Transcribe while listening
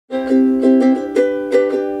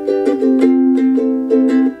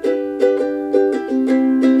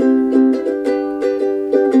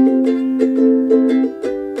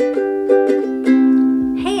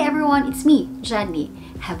It's me, Jenny.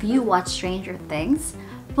 Have you watched Stranger Things?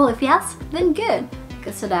 Well, if yes, then good,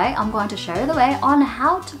 because today I'm going to show you the way on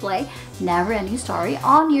how to play Never Ending Story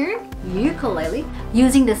on your ukulele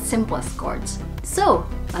using the simplest chords. So,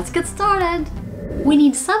 let's get started! We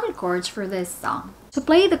need 7 chords for this song. To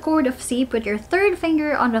play the chord of C, put your third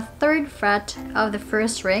finger on the 3rd fret of the 1st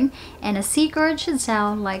string, and a C chord should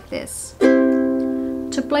sound like this.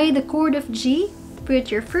 To play the chord of G,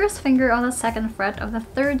 put your 1st finger on the 2nd fret of the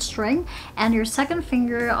 3rd string and your 2nd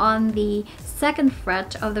finger on the 2nd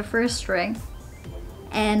fret of the 1st string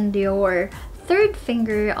and your 3rd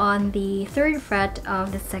finger on the 3rd fret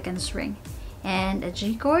of the 2nd string. And a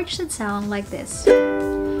G chord should sound like this.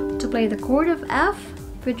 To play the chord of F,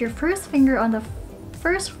 put your 1st finger on the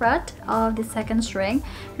 1st fret of the 2nd string,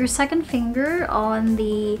 your 2nd finger on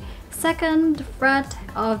the 2nd fret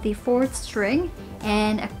of the 4th string,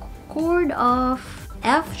 and a chord of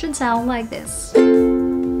F should sound like this.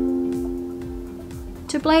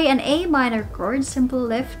 To play an A minor chord, simply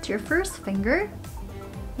lift your 1st finger,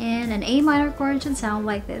 and an A minor chord should sound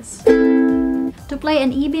like this. To play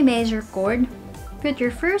an EB major chord, put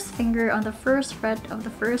your 1st finger on the 1st fret of the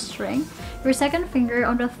 1st string, your 2nd finger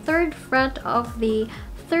on the 3rd fret of the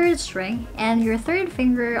 3rd string, and your 3rd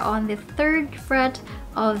finger on the 3rd fret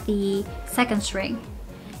of the 2nd string.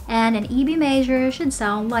 And an EB major should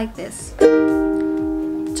sound like this.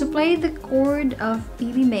 To play the chord of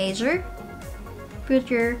BB major, put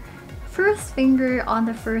your 1st finger on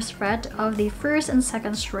the 1st fret of the 1st and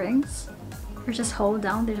 2nd strings, or just hold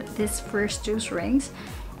down these first 2 strings,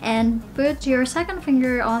 and put your 2nd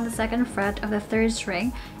finger on the 2nd fret of the 3rd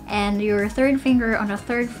string and your 3rd finger on the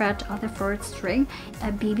 3rd fret of the 4th string.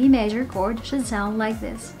 A BB major chord should sound like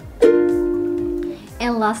this.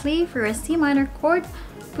 And lastly, for a C minor chord,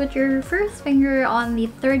 put your 1st finger on the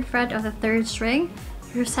 3rd fret of the 3rd string,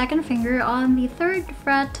 your 2nd finger on the 3rd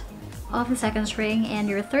fret of the 2nd string, and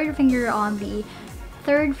your 3rd finger on the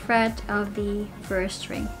 3rd fret of the 1st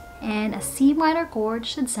string. And a C minor chord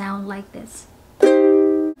should sound like this.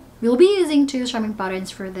 We'll be using 2 strumming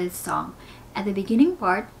patterns for this song. At the beginning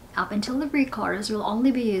part, up until the pre-chorus, we'll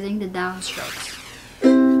only be using the downstrokes.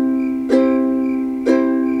 And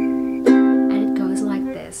it goes like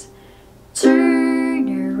this. Turn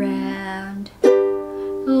around,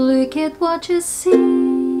 look at what you see.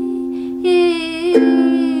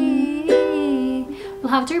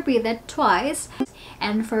 We'll have to repeat that twice.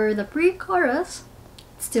 And for the pre-chorus,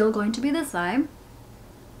 it's still going to be the same.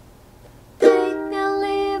 Make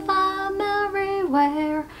believe I'm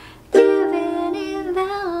everywhere, even in the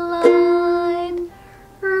line.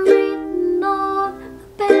 Written on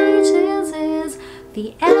the pages is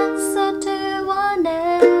the answer to a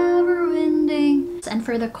never ending. And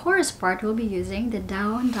for the chorus part, we'll be using the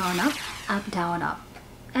down, down, up, down, up.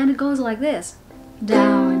 And it goes like this.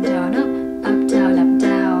 Down, down, up, down, up,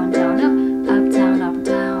 down, down, up, down, up,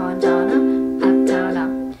 down, down, up, down,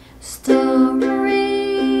 up. Story,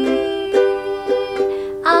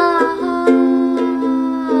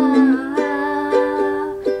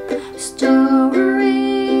 story,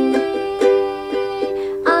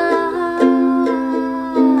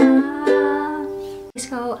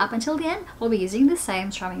 So up until the end, we'll be using the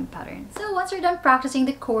same strumming pattern. So once you're done practicing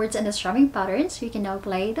the chords and the strumming patterns, you can now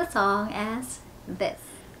play the song as this.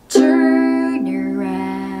 Turn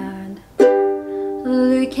around,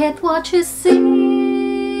 look at what you see.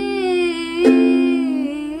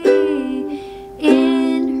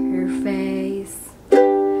 In her face,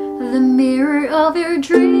 the mirror of your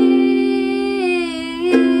dreams.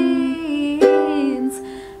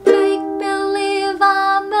 Make believe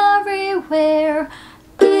I'm everywhere,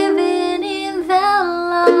 even in the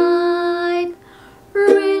line.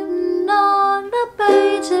 Written on the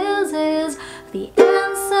pages is the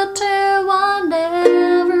answer to a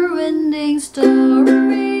never-ending story.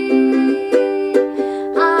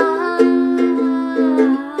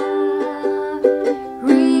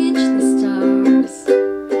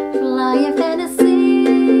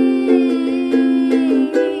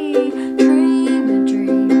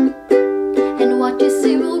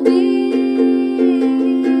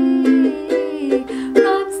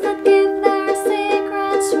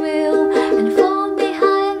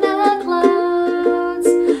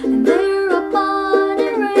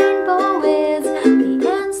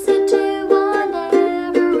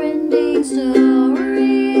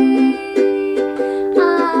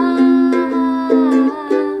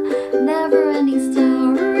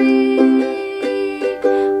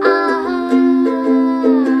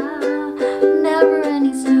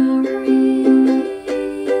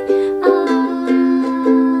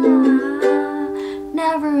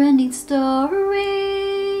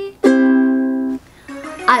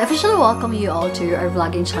 I officially welcome you all to our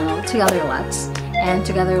vlogging channel, Together Let's. And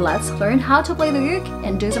together let's learn how to play the uke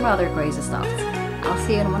and do some other crazy stuff. I'll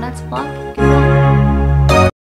see you in my next vlog. Goodbye.